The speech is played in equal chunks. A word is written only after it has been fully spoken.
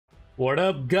What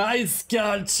up guys, क्या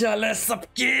हाल चाल है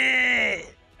सबके?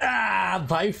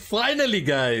 भाई फाइनली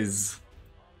guys,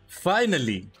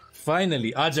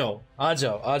 finally आ जाओ.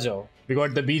 We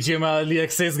got the BGMI early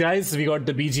access guys, we got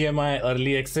the BGMI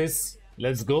early access.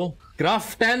 Let's go.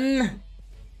 Crafton,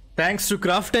 thanks to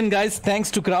Crafton guys,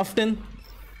 thanks to Crafton,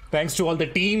 thanks to all the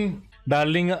team.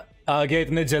 Darling आ गया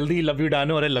इतने जल्दी. Love you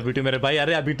डानो. अरे love you to मेरे भाई.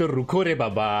 अरे अभी तो रुको रे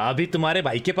बाबा, अभी तुम्हारे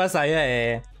भाई के पास आया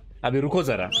है, अभी रुको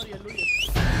जरा.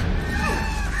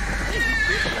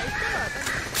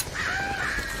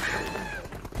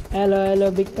 Hello,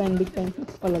 big fan.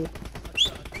 Hello.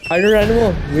 I don't Dynamo,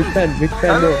 big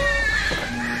fan.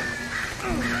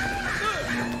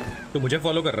 तू मुझे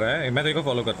फॉलो कर रहा है, मैं तेरे को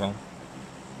फॉलो कर रहा हूँ.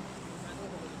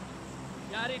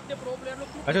 यार इतने प्रो प्लेयर लोग.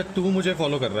 अच्छा तू मुझे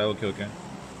फॉलो कर रहा है. ओके.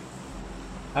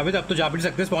 अभी तो अब तो जा भी नहीं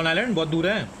सकते. स्पॉन आइलैंड बहुत दूर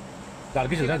है.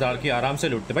 दारकी चलते हैं, दारकी आराम से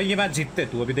लूटते भाई. ये मैच जीतते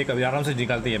तू. अभी देख, अभी आराम से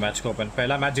निकालते ये मैच को अपन.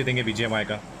 पहला मैच जीतेंगे बीजीएमआई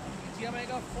का.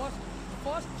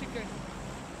 First chicken.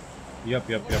 यप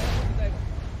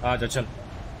आजा चल.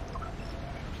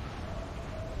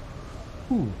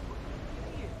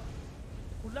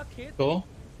 खुला खेत तो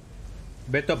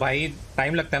बे तो भाई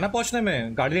टाइम लगता है ना पहुंचने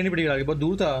में. गाड़ी लेनी पड़ेगी, आगे बहुत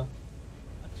दूर था.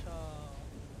 अच्छा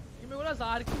ये मेरे को ना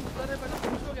ज़ारकी उतर है. पहले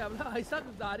खुश हो गया बोला ऐसा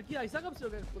ज़ारकी ऐसा कब से हो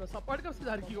गया? पूरा सपाट कब से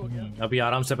ज़ारकी हो गया? अभी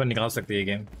आराम से अपन निकाल सकते हैं ये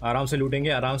गेम. आराम से लूटेंगे,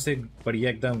 आराम से बढ़िया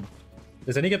एकदम.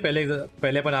 जैसे नहीं कि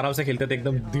पहले अपन आराम से खेलते थे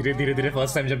एकदम धीरे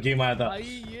फर्स्ट टाइम जब गेम आया था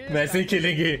वैसे ही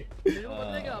खेलेंगे.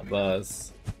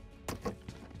 बस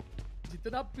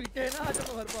जितना पीटे है ना आज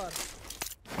तो हर बार.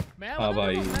 मैं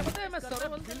भाई मैं पता है मैं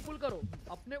सर्वाइवल बिल्कुल करो.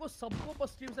 अपने को सबको बस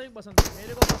स्ट्रीम सेविंग पसंद है.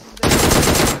 मेरे को पसंद है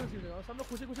और सब लोग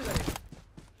खुशी करेंगे.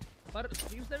 पर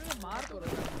स्ट्रीम सेविंग में मार करो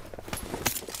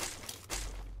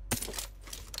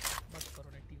मत करो.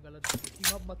 नहीं टीम गलत,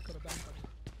 टीम अप मत करो. बैन करो.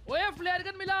 ओए फ्लेयर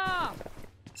गन मिला.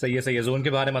 सही है. जोन के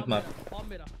बाहर मत मार. बॉम्ब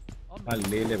मेरा. हां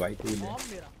ले भाई तू ले. बॉम्ब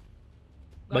मेरा.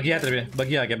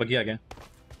 बगी आ गया.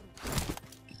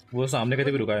 वो सामने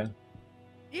कहीं भी रुका है.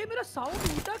 ये मेरा साउंड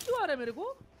उल्टा क्यों आ रहा है मेरे को?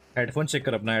 हेडफोन चेक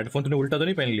कर अपना. हेडफोन तूने उल्टा तो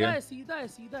नहीं पहन लिया? सीधा है.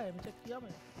 मैं चेक किया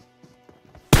मैं.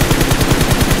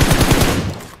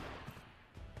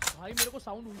 भाई मेरे को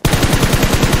साउंड उल्टा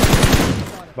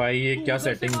भाई ये क्या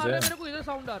सेटिंग्स है? मेरे को इधर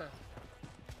साउंड आ रहा है.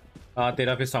 हाँ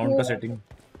तेरा फिर साउंड का सेटिंग.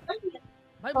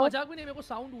 भाई मजाक भी नहीं, मेरे को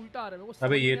साउंड उल्टा आ रहा है. मेरे को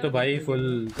अबे ये तो भाई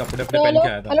फुल कपड़े अपने पहन के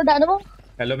आया था. Hello dynamo.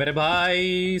 हेलो मेरे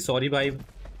भाई. सॉरी भाई,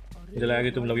 मुझे लगा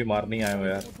कि तुम लोग भी मार नहीं आए हो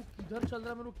यार. किधर चल रहा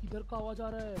है? मेरे को किधर का आवाज आ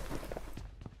रहा है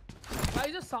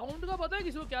भाई? जो साउंड का पता है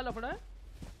किसी को क्या लफड़ा है?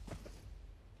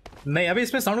 नहीं अबे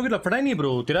इसमें साउंड की लफड़ा ही नहीं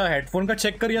ब्रो. तेरा हेडफोन का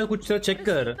चेक कर या कुछ चेक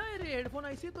कर. हेडफोन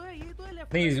ऐसे तो है. ये तो है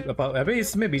लेफ्ट. नहीं अबे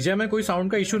इसमें बीजे में कोई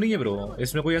साउंड का इशू नहीं है ब्रो.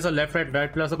 इसमें कोई ऐसा लेफ्ट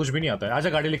राइट ऐसा कुछ भी नहीं आता है. आजा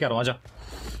गाड़ी लेके आ रहा हूँ. आजा.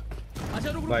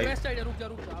 अच्छा रुक बेस्ट आइडिया. रुक जा.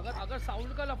 अगर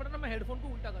साउंड का लफड़ा ना मैं हेडफोन को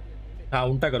उल्टा कर ले. हाँ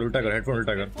उल्टा कर. हेडफोन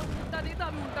उल्टा कर. उल्टा नहीं था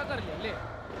अभी उल्टा कर ले.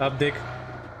 अब देख.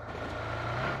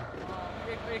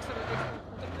 एक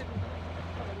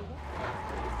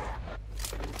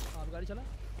गाड़ी चला.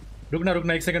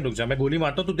 रुकना 1 सेकंड रुक जा. मैं गोली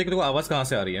मारता हूँ. तू देख देखो आवाज कहाँ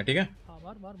से आ रही है. ठीक है. हाँ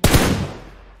मार.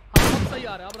 हाँ अब सही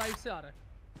आ रहा है. अब राइट से आ रहा है.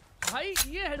 भाई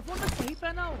ये हेडफोन मैं सही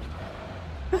पहना हूँ.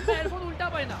 मैं हेडफोन उल्टा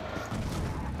पहना.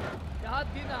 क्या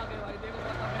दिन आ गए भाई. देखो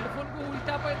हेडफोन को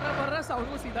उल्टा पहनना पड़ रहा है, साउंड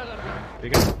को सीधा कर देना.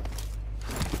 ठीक है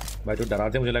भाई. तू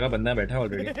डराते मुझे लगा बंदा बैठा है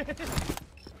ऑलरेडी.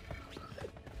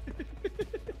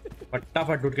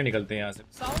 फटाफट उठ के निकलते हैं यहाँ से.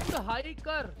 साउंड हाई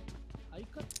कर.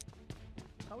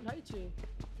 साउंड हाई छे.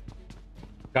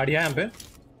 गाड़ी आया यहाँ पे.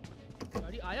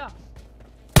 गाड़ी आया.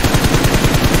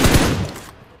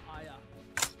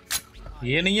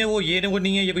 ये नहीं है वो. ये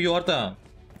नहीं है. ये कोई और था.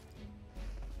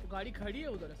 तो गाड़ी खड़ी है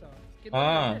उधर ऐसा.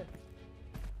 हाँ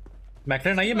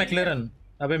मैकलेरन आई है. मैकलेरन.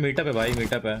 अबे मीटअप है भाई.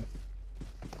 मीटअप है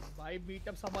भाई.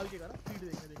 मीटअप संभाल के करा. फीड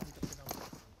देखने देख मीटअप के नाम.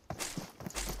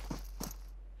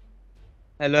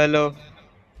 Hello.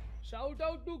 Shout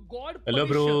out to God. Hello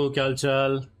bro, क्या हाल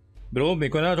चाल ब्रो? मेरे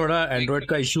को ना थोड़ा एंड्रॉइड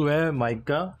का इशू है माइक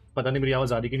का. पता नहीं मेरी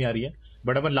आवाज आ रही कि नहीं आ रही है.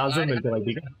 बट अपन लास्ट में मिलते हैं भाई.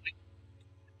 ठीक है.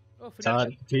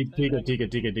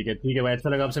 ठीक है भाई. अच्छा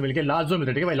लगा आपसे मिलके. लास्ट में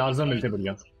मिलते. ठीक है भाई. लास्ट में मिलते.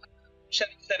 बढ़िया.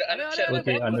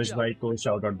 ओके अनुज भाई को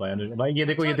शाउट आउट भाई. अनुज भाई ये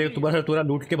देखो तुम्हारा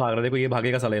लूट के भाग रहा है. देखो ये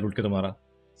भागेगा साला लूट के तुम्हारा.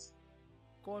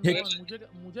 कौन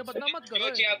मुझे बदनाम मत करो.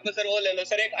 आपको सर वो ले लो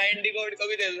सर. एक आईएनडी गॉड को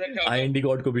भी दे दो सर. आईएनडी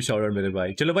गॉड को भी शाउट आउट मेरे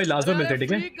भाई. चलो भाई लास्ट में मिलते हैं.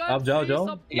 ठीक है आप जाओ.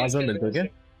 लास्ट में मिलते हैं.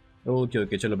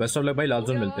 ओके चलो बेस्ट ऑफ लक भाई. लास्ट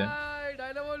में मिलते हैं.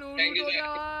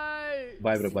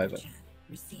 Bye bro. बाय.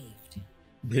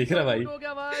 देख रहा भाई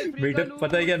मीटअप.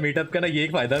 पता है क्या मीटअप का ना ये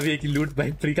एक फायदा भी है कि लूट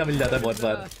भाई फ्री का मिल जाता है बहुत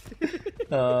बार.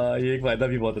 ये एक फायदा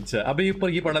भी बहुत अच्छा है. अभी ऊपर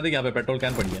ये पड़ा था यहाँ पे पेट्रोल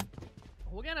कैन पड़ी है.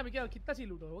 हो गया ना अभी. क्या कितना सी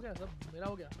लूट हो गया? सब मेरा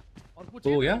हो गया. और कुछ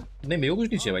तो हो गया. नहीं मेरे को कुछ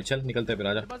नहीं चाहिए भाई. चल निकलते हैं फिर.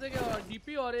 आजा. बस एक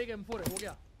डीपी और एक M4 है. हो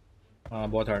गया. हाँ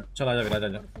बहुत हार्ड। चल आजा फिर,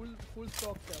 आजा। फुल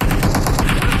स्टॉक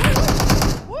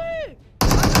ओए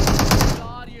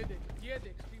यार ये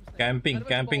देख स्ट्रीम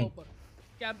कैंपिंग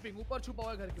ऊपर छुपा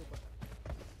हुआ है घर के ऊपर।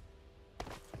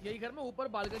 यही घर में ऊपर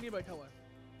बालकनी बैठा हुआ है।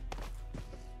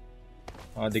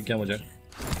 हाँ दिख गया मुझे।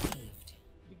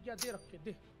 दिख गया, दे रख के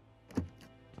दे।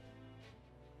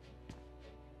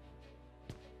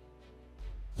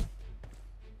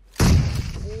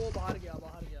 वो बाहर गया।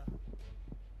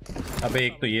 अबे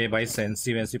एक तो ये भाई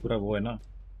सेंसी वैसी पूरा वो है ना,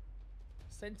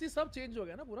 सेंसी सब चेंज हो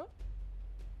गया ना पूरा।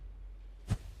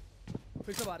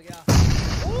 फिर से बाहर गया।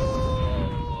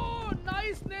 ओह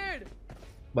नाइस नेड।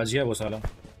 बच गया वो साला।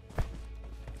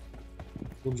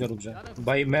 रुक जा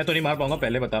भाई, मैं तो नहीं मार पाऊंगा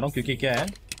पहले बता रहा हूँ, क्योंकि क्या है।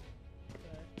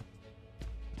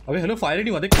 अबे हेलो फायर ही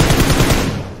नहीं हुआ देख।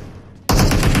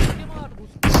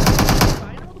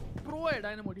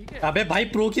 डायनामो ठीक है। अबे भाई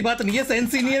प्रो की बात नहीं है,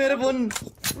 सेंस ही नहीं है मेरे फोन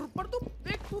पर तू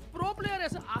देख, तू प्रो प्लेयर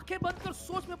ऐसे आंखें बंद कर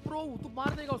सोच, मैं प्रो हूं, तू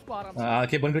मार देगा उसको आराम से।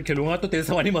 आंखें बंद कर खेलूंगा तो तेरे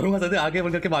सवाल नहीं मारूंगा। सर आंखें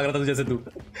बंद करके भाग रहा था जैसे तू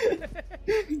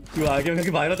तू आंखें बंद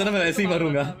करके भाग रहा था ना, मैं वैसे ही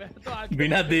मारूंगा।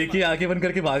 बिना देखे आंखें बंद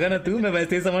करके भागा ना तू, मैं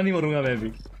वैसे ही सवाल नहीं मारूंगा मैं भी।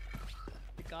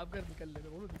 काम कर, निकल ले।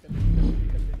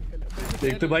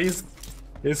 देख तो भाई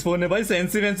इस फोन में भाई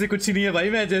सेंसी वेंसी कुछ ही नहीं है भाई।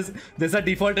 मैं जैसा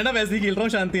डिफॉल्ट है ना वैसे ही खेल रहा हूँ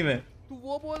शांति में। तू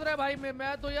वो बोल रहा है भाई,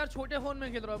 मैं तो यार छोटे फोन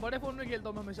में खेल रहा हूँ, बड़े फोन में खेलता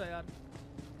हूँ मैं हमेशा यार।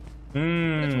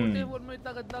 छोटे फोन में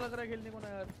इतना गंदा लग रहा है खेलने को ना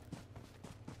यार।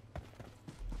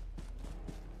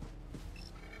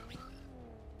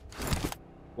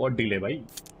 बहुत डील है भाई,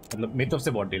 मतलब मेरी तरफ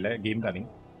से बहुत डील है, गेम का नहीं।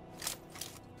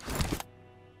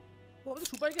 वो तो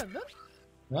छुपा है के अंदर।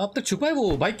 अब तक छुपा है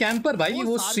वो भाई, कैंपर भाई।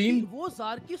 वो सीन वो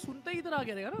ज़ारकी सुनते ही इधर आ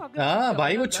गया ना। हाँ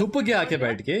भाई वो छुप गया आके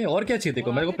बैठ के। और क्या चाहिए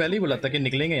देखो, मेरे को पहले ही बोला था कि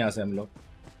निकलेंगे यहाँ से हम लोग।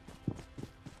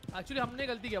 एक्चुअली हमने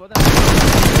गलती किया पता।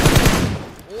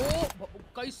 ओ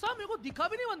कैसा, मेरे को दिखा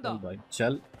भी नहीं बंदा भाई।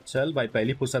 चल भाई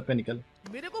पहली फुर्सत पे निकल।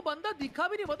 मेरे को बंदा दिखा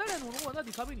भी नहीं, पता है मेरे को बंदा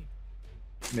दिखा भी नहीं।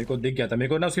 मेरे को दिख गया था, मेरे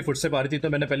को ना उसकी फुट से आ रही थी तो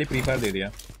मैंने पहले प्री फायर दे दिया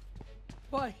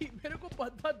भाई। मेरे को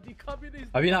बंदा दिखा भी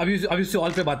नहीं। अभी उससे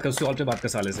ऑल पे बात कर, उससे ऑल पे बात कर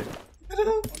साले से।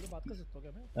 बात कर सकता हूं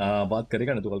क्या मैं? हाँ बात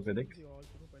करेगा ना तू ऑल पे, देख।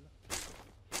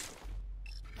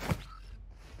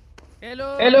 हेलो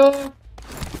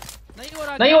नहीं हो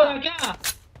रहा क्या?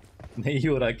 नहीं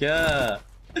हो रहा क्या?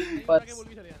 बस बोल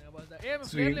के चले जाने का बस। ए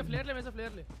फ्लेयर ले वैसे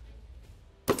फ्लेयर ले।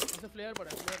 ऐसे फ्लेयर पड़ा,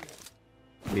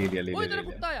 फ्लेयर ले लिया। ओए तेरा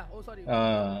कुत्ता आया। ओ सॉरी।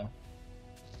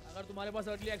 अगर तुम्हारे पास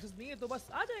अर्ली एक्सेस नहीं है तो बस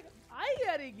आ जाएगा। आ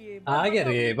गया रे गेम, आ गया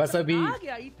रे बस अभी, आ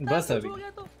गया इतना बस अभी हो गया।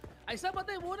 तो ऐसा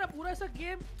पता है वो ना पूरा ऐसा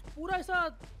गेम, पूरा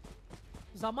ऐसा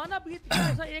जमाना बीत गया,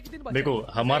 ऐसा एक दिन बचा। देखो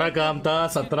हमारा काम था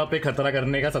 17 पे खतरा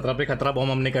करने का, 17 पे खतरा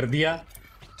बॉम्ब हमने कर दिया,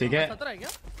 ठीक है। 17 है क्या?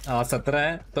 हाँ 17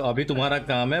 है। तो अभी तुम्हारा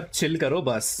काम है चिल करो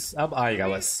बस, अब आएगा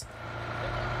बस।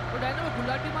 वो डायनामो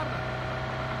गुलाटी मारना।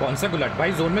 कौन सा गुलाट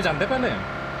भाई? जोन में जानते पहले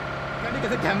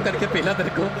कैसे कैम करके पेला तेरे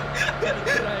को।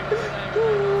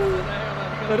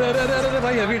 अरे अरे अरे अरे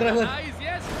भाई अभी driver. Nice,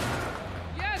 yes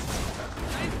yes,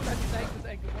 nice Gulati,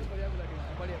 thank you बहुत बढ़िया गुलाटी,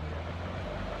 बढ़िया।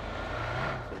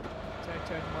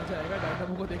 चैट मजा आएगा,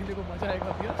 डायनामो को देखने को मजा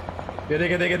आएगा भैया। ये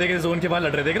देखे जोन के बाहर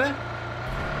लड़ रहे, देख रहे हैं?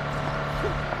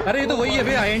 अरे ये तो वही है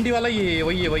भाई, आईएनडी वाला, ये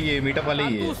वही है मीटअप वाला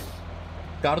ही है।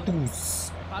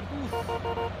 कारतूस।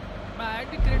 मैं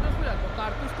आईएनडी क्रिएटर्स पे जाता हूं,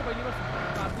 कारतूस तो पहली बार सुना।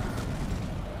 कारतूस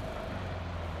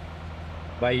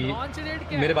भाई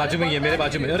मेरे बाजू में, ये मेरे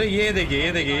बाजू में। अरे ये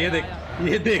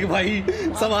देख भाई,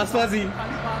 सब आसपास ही।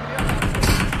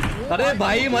 अरे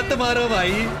भाई मत मारो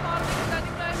भाई।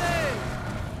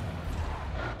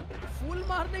 फुल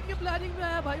मारने की प्लानिंग में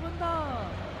आया भाई बंदा।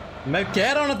 मैं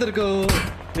कह रहा हूँ ना तेरे को।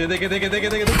 ये देखे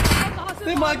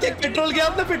मार के पेट्रोल गया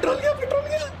अपना, पेट्रोल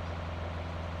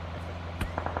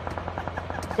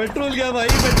गया भाई,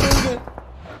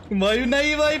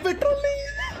 नहीं भाई पेट्रोल नहीं है।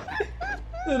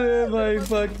 अरे भाई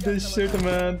fuck this shit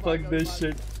man, fuck this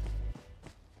shit।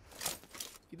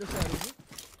 किधर से आ रही है?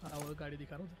 हाँ वो गाड़ी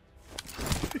दिखा रहा हूँ।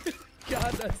 क्या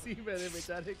नसीब है रे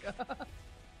बेचारे का।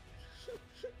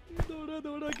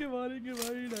 दौड़ा के मारेंगे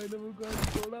भाई डायनामो को,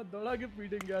 दौड़ा के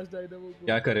पीटेंगे आज डायनामो को।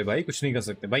 क्या करे भाई, कुछ नहीं कर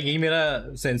सकते भाई। यही मेरा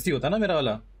सेंसी होता ना, मेरा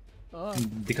वाला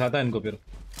दिखाता है इनको फिर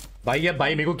भाई। अब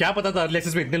भाई मेरे को क्या पता था अर्ली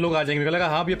एक्सेस में इतने लोग आ जाएंगे। मेरे को लगा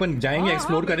हाँ भी अपन जाएंगे,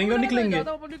 एक्सप्लोर करेंगे और निकलेंगे।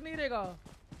 ज्यादा पब्लिक नहीं रहेगा,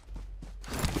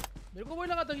 मेरे को वही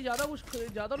लगा था कि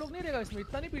ज्यादा लोग नहीं रहेगा इसमें,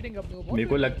 इतना नहीं पीटेंगे अपने को। मेरे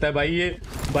को लगता है भाई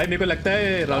मेरे को लगता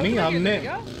है रानी हमने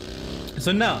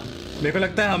सुनना, मेरे को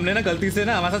लगता है हमने ना गलती से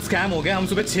ना हमारे साथ स्कैम हो गया। हम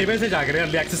सुबह 6 बजे से जाग रहे हैं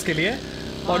अर्ली एक्सेस के लिए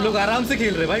और लोग आराम से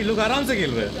खेल रहे भाई, लोग आराम से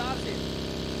खेल रहे हैं।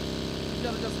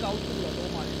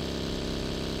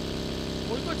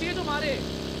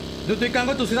 जो तू एक काम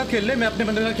कर, तू उसके साथ खेल ले, मैं अपने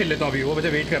बंदे के साथ खेल लेता हूँ अभी। वो मुझे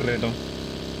वेट कर रहे हैं तो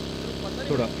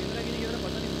थोड़ा।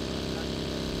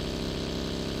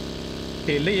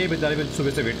 खेले ये बेचारे भी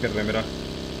सुबह से वेट कर रहे हैं मेरा।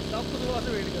 सब कुछ सुबह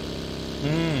से वेट कर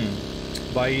रहे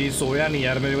हैं। भाई सोया नहीं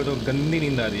यार, मेरे को तो गंदी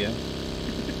नींद आ रही है।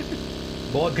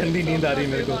 बहुत गंदी नींद आ रही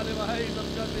है मेरे को। भाई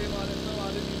सबका सेम हाल है, सब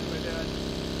आधे नींद में बैठे हैं,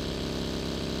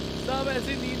 सब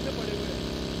ऐसी नींद में पड़े हुए हैं।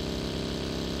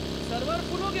 सर्वर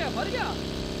फुल हो गया, भर गया।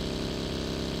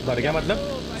 भर गया मतलब?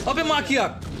 अबे माँ की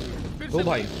आग। ओ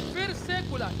भाई फिर से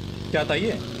गुलाट। क्या था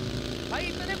ये? भाई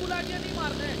इतने गुलाटियां नहीं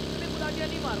मारना है, इतने गुलाटियां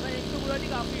नहीं मारना है, एक तो गुलाटी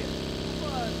काफी है।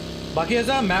 बाकी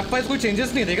ऐसा मैप वाइज कोई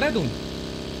चेंजेस नहीं देख रहा है तुम?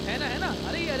 है ना,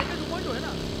 अरे ये अरे 2.0 है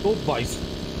ना। तो भाई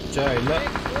चल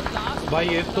भाई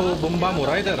ये तो बुम बाम हो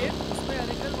रहा है इधर। उसमें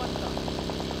अरेकल 1 था।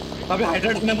 अबे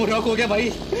हाइड्रेट में बुरा हो गया भाई,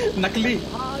 नकली।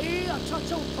 हां ये अच्छा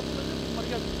मर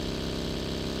गया।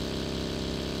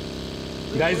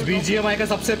 गाइस बीजीएमआई का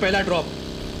सबसे पहला ड्रॉप।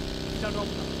 क्या ड्रॉप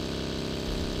था?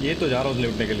 ये तो जा रहा हूँ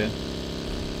लूटने के लिए।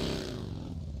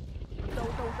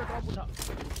 उठा ड्रॉप उठा।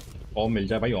 ओम मिल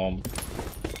जाए भाई, ओम।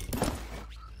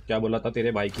 क्या बोला था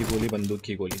तेरे भाई की गोली, बंदूक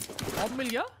की गोली। ओम मिल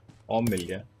गया? ओम मिल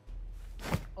गया।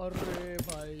 अरे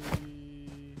भाई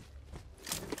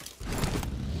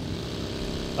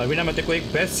अभी ना मैं तेरे को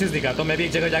एक बेस्ट चीज दिखाता हूँ। मैं भी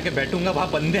एक जगह जाके बैठूंगा,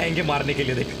 वहां बंदे आएंगे मारने के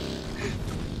लिए। देख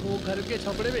वो घर के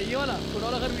छपड़े में, ये वाला छोटा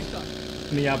वाला घर बीच का।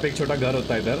 नहीं, यहाँ पे एक छोटा घर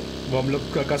होता है इधर, वो हम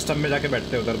लोग कस्टम में जाके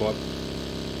बैठते हैं उधर बहुत।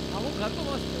 हाँ वो घर तो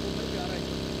मस्त है, वो घर प्यारा है।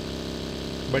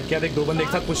 बट क्या देख, दो बंदे एक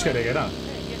साथ पुश करेंगे ना।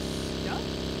 क्या?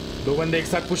 दो बंदे एक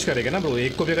साथ पुश करेंगे ना ब्रो।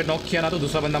 एक को भी अगर नॉक किया ना तो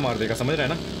दूसरा बंदा मार देगा, समझ रहे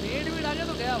हैं ना? नेट भी डाल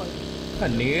तो गया भाई।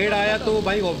 नेड आया तो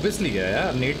भाई ऑब्वियसली गया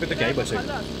यार, नेट पे तो क्या ही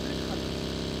बचेगा।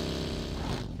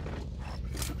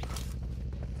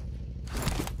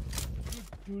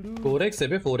 4x है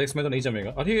बे, 4x में तो नहीं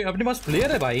जमेगा। अरे अपने पास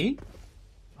प्लेयर है भाई।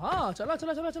 हाँ चला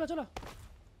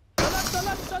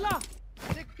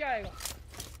देख क्या आएगा।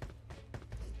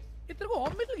 तेरे को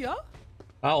ऑम मिल गया?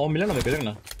 हाँ ओम मिला ना मेरे को, देख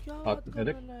ना।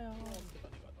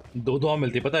 दो ऑम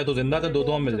मिलती, पता है? तो जिंदा था, दो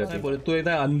ऑम मिल जाते हैं। बोले तू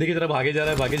इतना अंधे की तरह भागे जा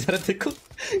रहा है। देखो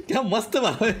क्या मस्त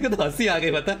भागे, तो हंसी आ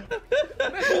गई। बता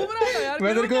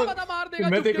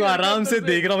मैं तेरे को आराम से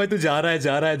देख रहा हूँ भाई, तू जा रहा है।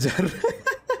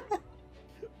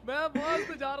 मैं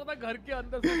मस्त जा रहा था घर के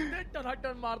अंदर से,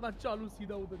 टन मारना चालू,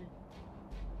 सीधा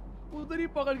उधर ही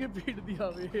पकड़ के पीट दिया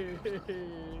बे।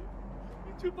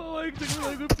 छुपा हुआ एक जगह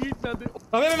मेरे को पीट ना दे।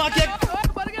 अबे मैं मार के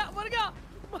मर गया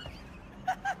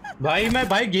भाई। मैं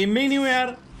भाई गेम में ही नहीं हूँ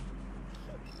यार।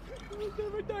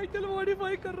 मैं टाइटल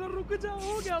मॉडिफाई कर रहा, रुक जा।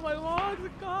 हो गया भाई, वहां से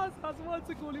कहां आसमान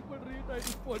से गोली पड़ रही है।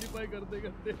 टाइटल मॉडिफाई करते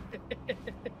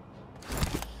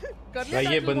कर लिया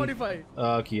टाइटल मॉडिफाई।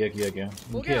 किया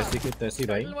उनकी ऐसी की तैसी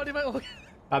भाई। टाइटल मॉडिफाई हो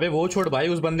गया। अबे वो छोड़ भाई,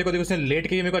 उस बंदे को देखो, उसने लेट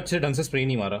के मेरे को अच्छे ढंग से स्प्रे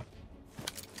नहीं मारा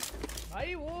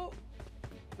भाई। वो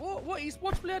ई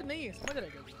स्पोर्ट्स प्लेयर नहीं है, समझ रहे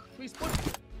क्या?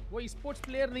 वो ई स्पोर्ट्स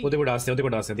प्लेयर नहीं। वो देखो डांस है,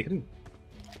 दिख रही?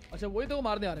 अच्छा वही तो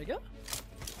मारने आ रहे क्या?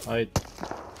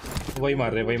 वही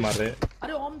मार रहे।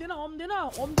 अरे ओम देना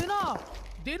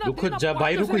रुक जा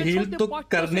भाई, रुक, हील तो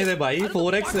करने दे भाई।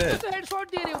 4x है, हेडशॉट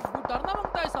दे रहे हो, डरना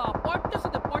बनता है साहब। पॉट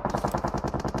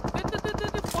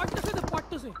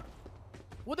से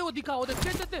वो देखो, दिखा वो दे।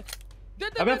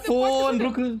 अबे फोन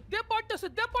रुक। दे पॉट से।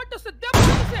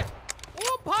 ओ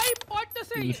भाई पॉट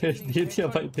से दे दिया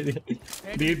भाई,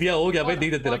 दे दिया। हो गया भाई,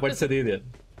 दे तेरा पट से दे दिया।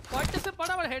 पॉट से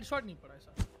पड़ा, बट हेडशॉट नहीं पड़ा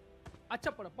ऐसा।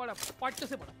 अच्छा पड़ा पॉट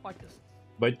से पड़ा।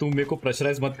 भाई तू मेरे को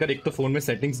प्रेशराइज मत कर, एक तो फोन में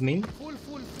सेटिंग्स नहीं। फुल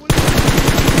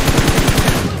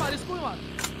मार।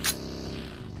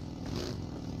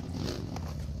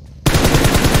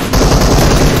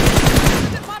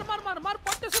 मार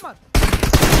पट्टे से मार।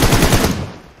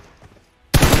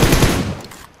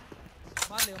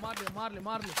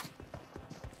 मार ले।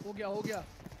 हो गया।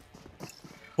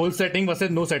 Full setting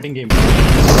versus no setting game.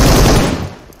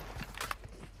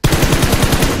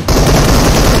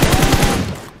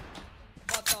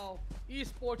 बताओ, e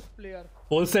sports player.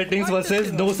 Full settings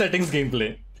versus no settings game play.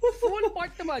 Full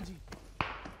पट्टबाजी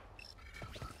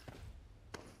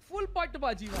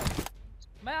भाई।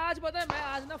 मैं आज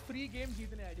ना फ्री गेम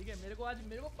जीतने आया, ठीक है? मेरे को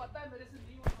पता है मेरे से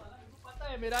नहीं होने वाला, मेरे को पता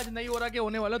है मेरा आज नहीं हो रहा कि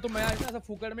होने वाला, तो मैं आज ना ऐसा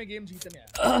फुकड़ में गेम जीतने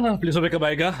आया। प्लीज अबे कब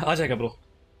आएगा? आ जाएगा ब्रो।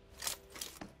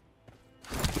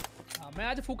 हाँ मैं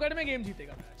आज फुकड़ में गेम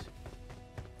जीतेगा मैं आज।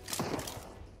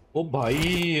 ओ भाई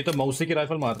ये तो मौसी की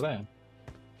राइफल मार रहा है।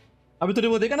 अभी तूने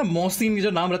वो देखा ना, मौसी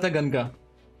जो नाम रहता है गन का?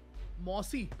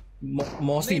 मौसी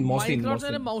दे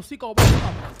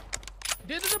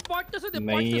पट से।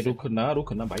 नहीं रुक ना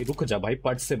भाई, रुक जा भाई।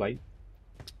 पट से भाई,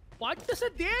 पट से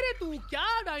दे रहे तू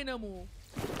क्या डायनामो?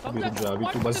 अभी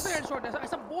तू बस हेडशॉट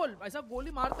ऐसा बोल, ऐसा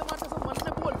गोली मारते ऐसा मन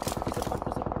में बोल, ऐसा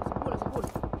पट से बोल।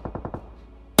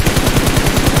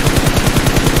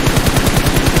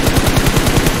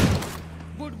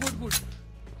 गुड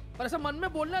पर ऐसा मन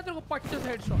में बोलना है तेरे को, पट से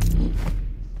हेडशॉट।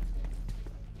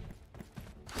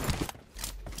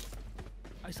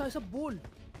 ऐसा ऐसा बोल।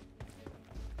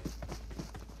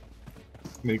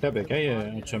 मीटअप है क्या ये?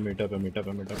 अच्छा मीटअप है।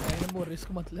 वो रिस्क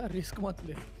मत ले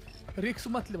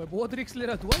भाई, बहुत रिस्क ले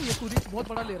रहा है तू। ये तू रिस्क बहुत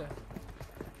बड़ा ले रहा है,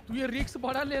 तू ये रिस्क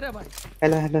बड़ा ले रहा है भाई।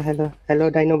 हेलो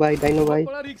डायनो भाई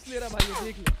बड़ा रिस्क ले रहा है भाई, ये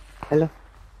देख ले।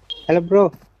 Hello bro.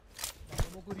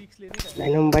 को रिस्क लेने का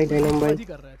डायनो भाई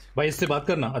कर रहा है भाई इससे बात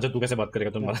करना। अच्छा तू कैसे बात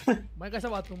करेगा तुम्हारा? मैं कैसे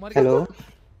बात करूं?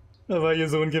 हेलो भाई ये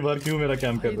जोन के बाहर क्यों मेरा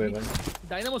कैंप कर रहे हैं भाई?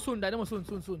 डायनामो सुन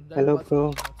हेलो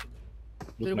ब्रो।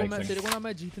 तेरे को ना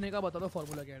मैं जीतने का बताता हूं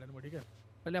फार्मूला क्या है डायनामो, ठीक है?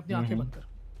 पहले अपनी आंखें बंद कर।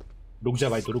 रुक जा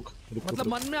भाई, तू रुक। मतलब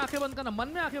मन में आंखें बंद करना, मन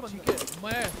में आंखें बंद कर।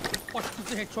 मैं पट्टू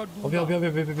से हेडशॉट दूंगा।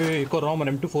 अबे एक और रॉम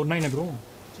M249 है ब्रो।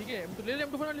 ठीक है, M2 ले ले,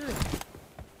 M249 ले ले।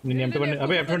 नहीं M249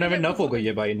 अबे M249 नफ हो गई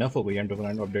है भाई, नफ हो गई है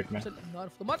M249 अपडेट में।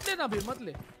 नर्फ तो मत लेना फिर, मत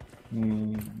ले।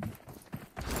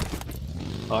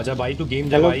 आजा भाई तू गेम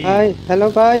जा भाई। हेलो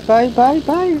भाई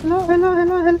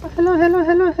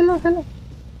हेलो।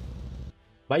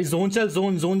 भाई जोन चल,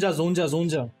 जोन जा।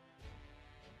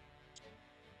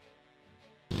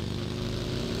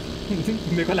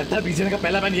 मेरे को लगता है बीजेपी का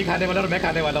पहला मैन ये खाने वाला और मैं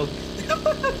खाने वाला हूँ।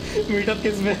 मीटअप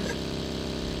किस में?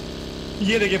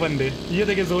 ये देखे बंदे, ये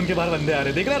देखे जोन के बाहर बंदे आ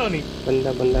रहे, देख रहा रोनी?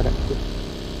 बंदा रख दे।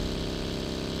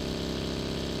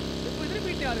 इधर ही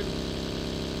पीटने आ रहे हो।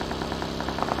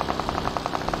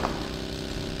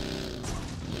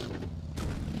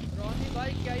 रोनी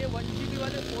भाई क्या ये 1GB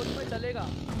वाले फोन में चलेगा?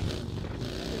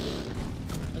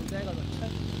 चल जाएगा तो अच्छा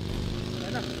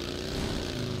है ना?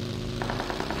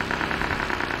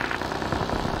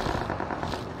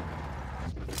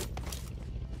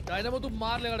 डायनामो तू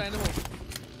मार लेगा डायनामो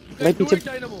भाई पीछे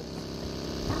डायनामो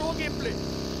प्रो गेम प्ले।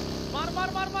 मार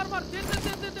दे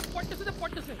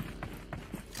पट्टे से।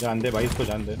 जान दे भाई, इसको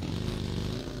जान दे।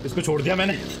 इसको छोड़ दिया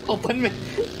मैंने ओपन में।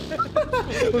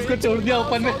 उसको छोड़ दिया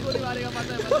ओपन में। गोली मारेगा,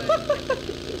 पता है।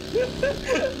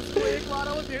 उसको एक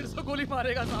मारा वो 150 गोली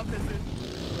मारेगा सामने से।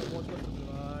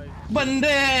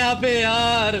 बंदे हैं यहाँ पे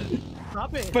यार। कहाँ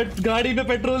पे? गाड़ी में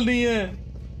पेट्रोल नहीं है।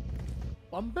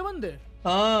 पंप पे बंदे?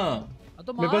 हाँ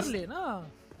तो मार ले ना।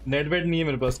 नेट वेट नहीं है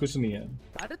मेरे पास, कुछ नहीं है।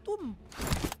 अरे तुम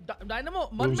डायनामो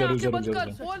मन में आंखें बंद कर,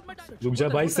 बोल मत। रुक जा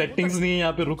भाई, सेटिंग्स नहीं है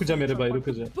यहाँ पे। रुक जा मेरे भाई, रुक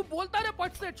जा। तू बोलता रहे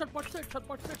पट से हेडशॉट।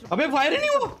 अबे फायर ही नहीं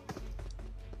हुआ।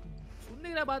 सुन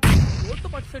नहीं रहा बात? बोल तो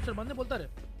पट से हेडशॉट। बंदे बोलता रहे।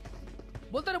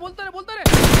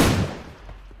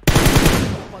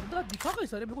 बंदा दिखा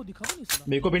कैसे? मेरे को दिखा नहीं सुना।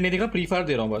 मेरे को भी नहीं दिखा, फ्री फायर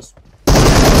दे रहा हूँ बस।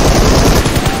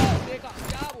 देखा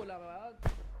क्या बोला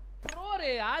प्रो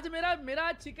रे? आज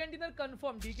मेरा चिकन डिनर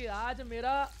कंफर्म, ठीक है? आज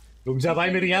मेरा रुक जा भाई,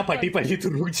 मेरी यहाँ फटी पड़ी, तू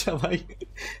रुक जा भाई।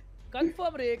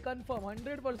 कंफर्म रे, कंफर्म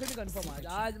 100% कंफर्म।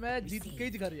 आज मैं जीत के ही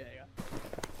घर जाएगा।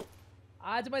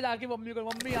 आज मैं जाके मम्मी को,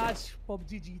 मम्मी आज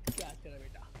पबजी जीत के आया तेरा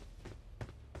बेटा।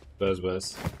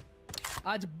 बस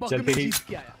आज बगमी जीत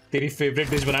के आया। तेरी फेवरेट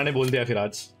डिश बनाने बोल दिया फिर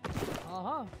आज।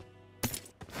 हाँ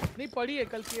नहीं पड़ी है,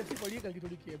 कल KFC पड़ी है, कल की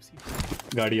थोड़ी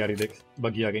KFC। गाड़ी आ रही देख,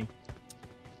 बग्गी आ गई।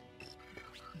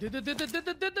 दे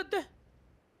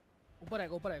ऊपर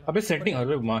आएगा। अबे सेटिंग,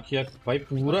 अरे मां किया भाई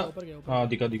पूरा। हां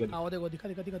दिखा। हां देखो, दिखा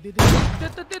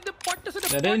दे पट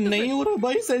से। अरे नहीं हो रहा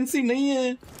भाई, सेंसी नहीं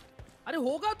है। अरे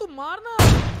होगा, तू मारना।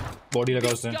 बॉडी लगा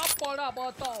उसने। क्या पड़ा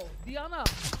बताओ, दिया ना।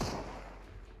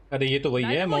 अरे ये तो वही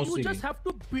है mouse. You just have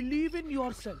to believe in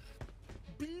yourself.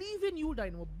 Believe in you,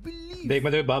 Dynamo. Believe. देख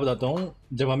मैं तेरे बात बताता हूँ,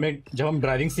 जब हम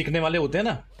ड्राइविंग सीखने वाले होते हैं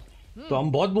ना, तो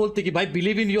हम बहुत बोलते हैं कि भाई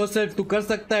बिलीव इन योरसेल्फ, तू कर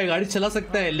सकता है, गाड़ी चला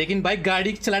सकता है। लेकिन भाई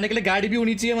गाड़ी चलाने के लिए गाड़ी भी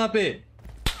होनी चाहिए वहां पे।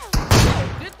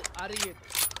 अरे ये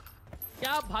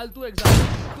क्या फालतू एग्जाम।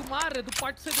 तू मार रहे, तू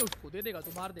पट से दे उसको, दे देगा,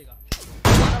 तू मार देगा।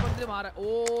 हमारा बंदे मारा।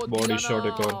 ओ बॉडी शॉट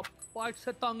एक और। पट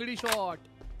से तंगड़ी शॉट,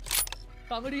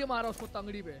 तंगड़ी मारा उसको,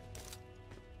 तंगड़ी पे।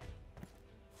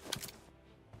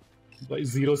 भाई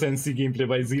जीरो सेंसी गेम प्ले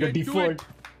भाई, zero default.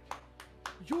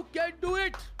 You can do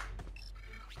it.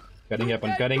 करेंगे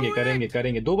अपन,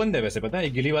 करेंगे। दो बंदे वैसे पता है,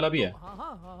 एक गिली वाला भी है।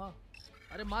 हाँ।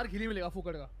 अरे मार, गिली मिलेगा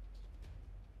फुकड़ का।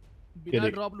 बिना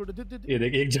ड्रॉप लूट। ये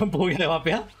देख एक जंप हो गया वहां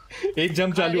पे। एक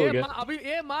जंप चालू हो गया अभी।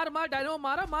 ये मार डायनामो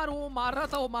मार। वो मार रहा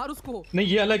था, वो मार उसको। नहीं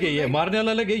ये अलग है, ये मारने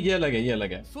वाला अलग है, ये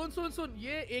अलग है। सुन,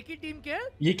 ये एक ही टीम के।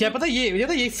 ये क्या पता,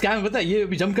 ये स्कैम पता है, ये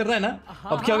जंप कर रहा है ना।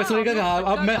 अब क्या वैसे होगा,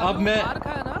 अब मैं मार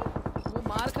खाया ना, वो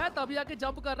मार खाया तभी आके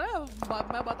जंप कर रहा है।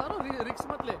 मैं बता रहा हूँ, रिस्क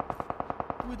मत ले।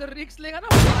 तू इधर रिस्क लेगा ना,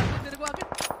 तेरे को आके।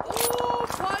 ओ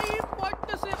भाई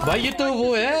पट से भाई, ये तो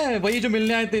वो है, वही जो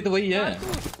मिलने आए थे, तो वही है।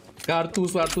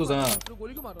 कारतूस। हाँ तू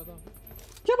गोली क्यों मार रहा था?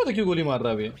 क्या पता क्यों गोली मार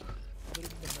रहा है अभी।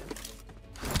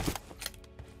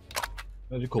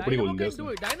 खोपड़ी बोल दिया उसने।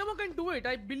 Dynamo can do it.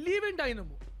 I believe in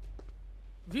Dynamo.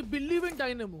 We believe in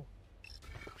Dynamo.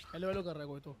 Hello कर रहा है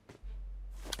कोई तो।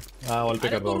 हां ऑल पे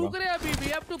कर रहा हूं। रुक रे अभी, we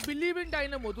have to believe in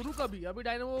dynamo. तू रुक अभी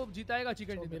डायनामो जीताएगा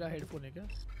चिकन। मेरा हेडफोन है क्या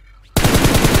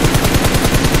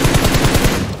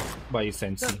भाई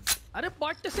सेंसी? अरे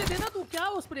पट से देना तू, क्या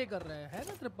वो स्प्रे कर रहा है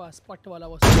ना तेरे पास पट वाला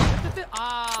वो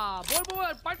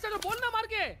बोल पट से बोल ना मार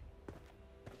के।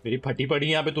 मेरी फटी पड़ी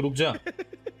है यहाँ पे, तू रुक जा।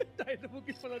 डायनामो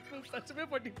की सच में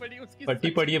फटी पड़ी उसकी, फटी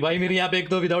पड़ी है भाई मेरी यहाँ पे। एक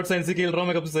तो विदाउट सेंसी खेल रहा हूँ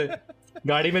मैं कब से,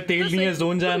 गाड़ी में तेल नहीं है,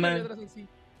 जोन जाना है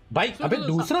भाई। अबे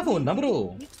दूसरा फोन ना ब्रो।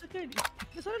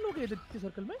 कितने सारे लोग हैं इधर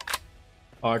सर्कल में?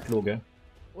 8 लोग हैं।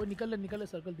 ओ निकल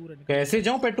सर्कल दूर है। कैसे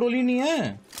जाऊं, पेट्रोल ही नहीं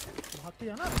है। भाग के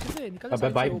जाना पीछे से, निकल। अबे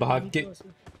भाई भाग के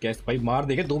कैसे भाई? मार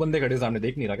देखे, 2 बंदे खड़े सामने,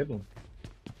 देख नहीं रहा क्या तू?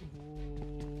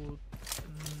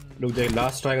 लोग जाए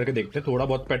लास्ट ट्राई करके देखते, थोड़ा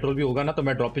बहुत पेट्रोल भी होगा ना तो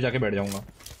मैं ड्रॉप पे जाके बैठ जाऊंगा।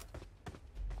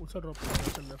 कौन सा ड्रॉप?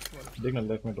 चल लेफ्ट वाला देख ना,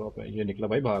 लेफ्ट में ड्रॉप है। ये निकला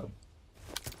भाई बाहर।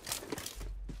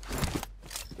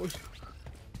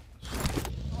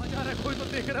 जा रहा है कोई, तो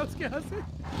देख रहा है उसके यहाँ से।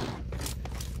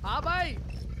 हाँ भाई,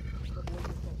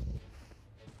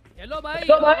 हेलो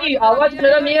भाई आवाज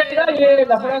मेरा नहीं आएगा, ये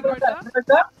लफड़ा करता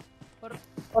है।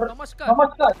 और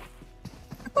नमस्कार।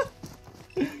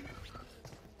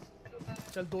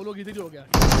 चल 2 लोग इधर ही हो गया।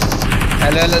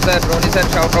 हेलो सर, रोनी सर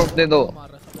शाउट आउट दे दो। मार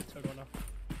रहा सब अच्छा वाला।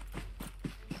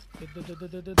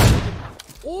 दे।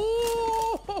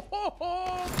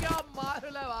 क्या मार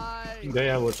रहा भाई।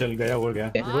 गया वो, चल गया वो गया।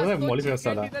 वो मौली पे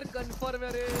साला इधर कंफर्म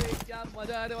है रे, क्या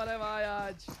मजा आने वाला है भाई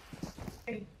आज।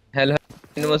 Hello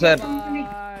no sir.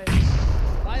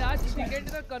 भाई आज चिकन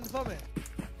डिनर कंफर्म है।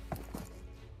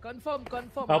 कंफर्म।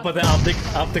 आप पता है,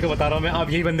 आप देख बता रहा हूँ मैं। आप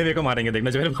यही बंदे मेरे को मारेंगे, देखना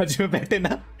जो मेरे बाजू में बैठे ना,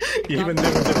 यही बंदे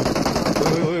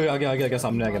मुझे आगे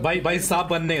सामने आ गया। भाई सांप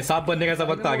बनने का सब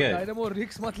वक्त आ गया। डायनामो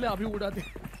रिक्स मत ले, अभी उड़ा दे।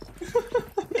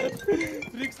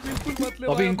 रिक्स बिल्कुल मत ले।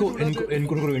 अभी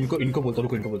इनको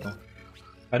बोलता हूँ।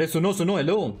 अरे सुनो,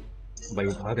 हेलो भाई।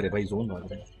 वो भाग रहे भाई, जोन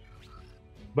भाग रहे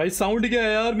भाई। साउंड क्या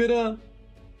है यार मेरा?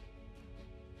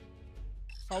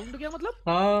 साउंड क्या मतलब?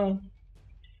 हाँ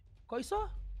कैसा?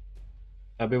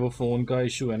 अबे वो फोन का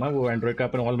इशू है ना, वो एंड्रॉइड का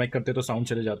अपन ऑल माइक करते तो साउंड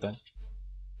चले जाता है।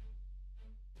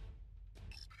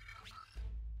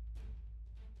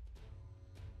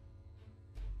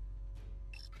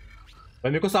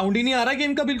 भाई मेरे को साउंड ही नहीं आ रहा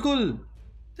गेम का बिल्कुल।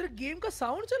 तेरे गेम का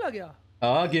साउंड चला गया?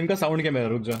 हाँ गेम का साउंड क्या मेरा?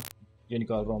 रुक जा, ये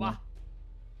निकाल रहा हूँ।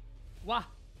 वाह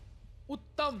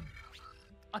उत्तम,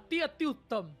 अति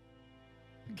उत्तम।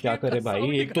 क्या करे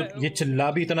भाई, एक तो ये चिल्ला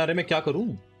भी इतना रहे, मैं क्या करूं?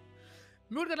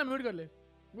 म्यूट कर ले,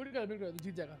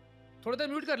 जीत जाएगा। थोड़ा देर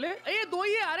म्यूट कर ले। ये 2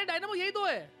 ही है, अरे डायनामो यही 2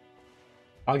 है।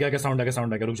 आ गया क्या? साउंड आ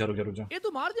गया। रुक जा। ये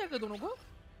तू मार दिया क्या दोनों को?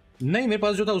 नहीं, मेरे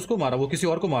पास जो था उसको मारा, वो किसी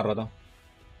और को मार रहा था।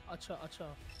 अच्छा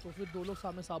तो फिर 2 लोग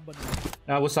सामने सांप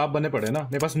बने। हाँ वो सांप बनने पड़े ना।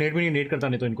 मेरे पास नेट भी नहीं, नेट करता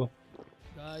नहीं तो इनको।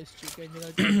 गाइस चिकन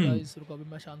गाइस रुको, अभी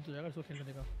मैं शांत हो जाएगा इसको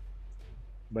खेलने का।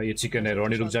 भाई ये चिकन है,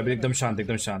 रोनी रुक जा अभी। एकदम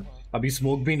शांत। अभी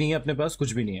स्मोक भी नहीं है अपने पास,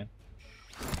 कुछ भी नहीं है।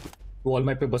 वो ऑल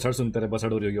माइक पे बसड़ सुनते रहे,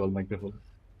 बसड़ हो रही होगी ऑल माइक पे फुल।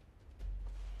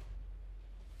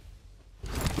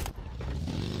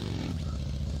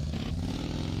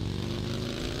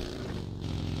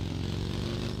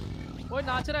 ओए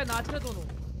नाच रहे दोनों।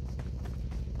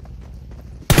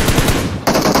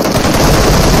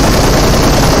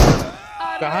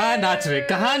 कहाँ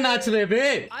नाच रहे बे?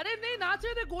 अरे नहीं नाच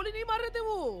रहे थे, गोली नहीं मार रहे थे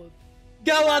वो।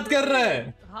 क्या बात कर रहा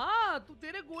है? हाँ तू,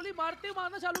 तेरे गोली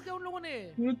मारना चालू किया उन लोगों ने।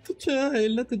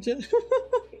 तुझे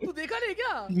तू देखा नहीं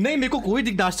क्या? नहीं, मेरे को कोई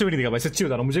नाचते हुए नहीं दिखा भाई, सच्ची बता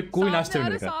रहा हूँ। मुझे कोई नाचते हुए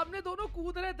नहीं दिखा। सामने दोनों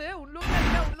कूद रहे थे, उन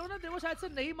लोगों ने देखो शायद से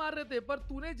नहीं मार रहे थे, पर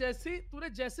तूने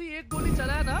जैसी एक गोली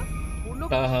चलाया ना, उन लोग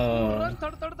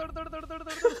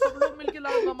सब लोग मिलके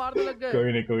मारने लग गए।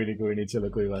 कोई नहीं, चलो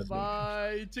कोई बात नहीं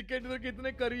भाई। चिकन डिनर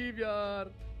कितने करीब यार।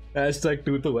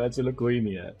 #2 तो हुआ, चलो कोई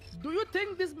नहीं यार। Do you think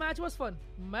this match was fun?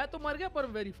 मैं तो मर गया पर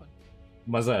very fun।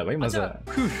 मजा है भाई, मजा है।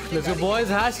 Let's go boys,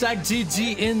 #GG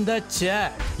in the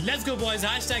chat। Let's go boys,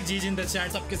 #GG in the chat।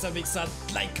 सबके सब एक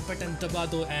साथ लाइक बटन दबा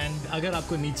दो, एंड अगर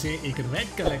आपको नीचे एक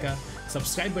रेड कलर का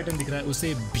सब्सक्राइब बटन दिख रहा है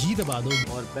उसे भी दबा दो,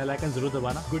 और बेल आइकन जरूर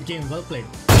दबाना। Good game, well played.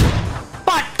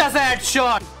 पट्टा से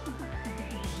हेडशॉट।